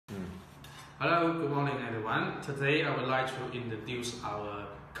Hello, good morning everyone. Today I would like to introduce our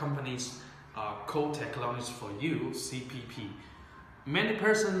company's core technology for you, CPP. Many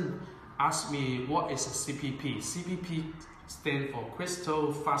persons ask me what is a CPP. CPP stands for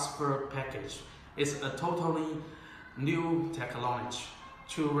Crystal Phosphor Package. It's a totally new technology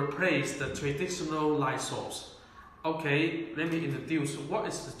to replace the traditional light source. Okay, let me introduce what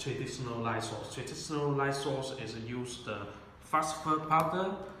is the traditional light source. Traditional light source is use the phosphor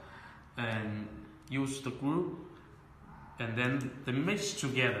powder and use the glue, and then they mix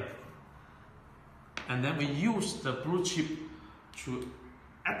together, and then we use the blue chip to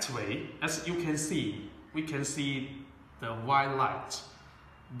activate. As you can see, we can see the white light,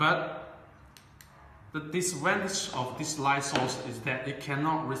 but the disadvantage of this light source is that it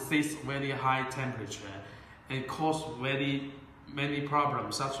cannot resist very high temperature and cause very many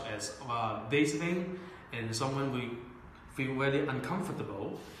problems such as dazzling, and someone will feel very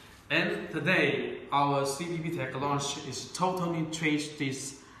uncomfortable. And today, our CPP technology is totally changed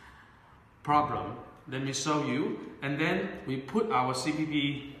this problem. Let me show you. And then we put our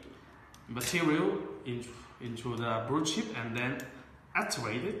CPP material into the blue chip and then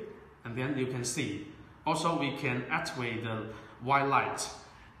activate it. And then you can see. Also, we can activate the white light.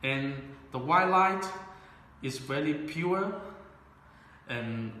 And the white light is very pure.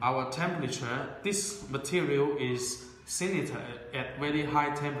 And our temperature, this material is seen at very high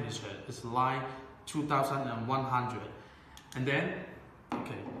temperature. It's like 2100. And then,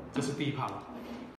 okay, 这是第一 part。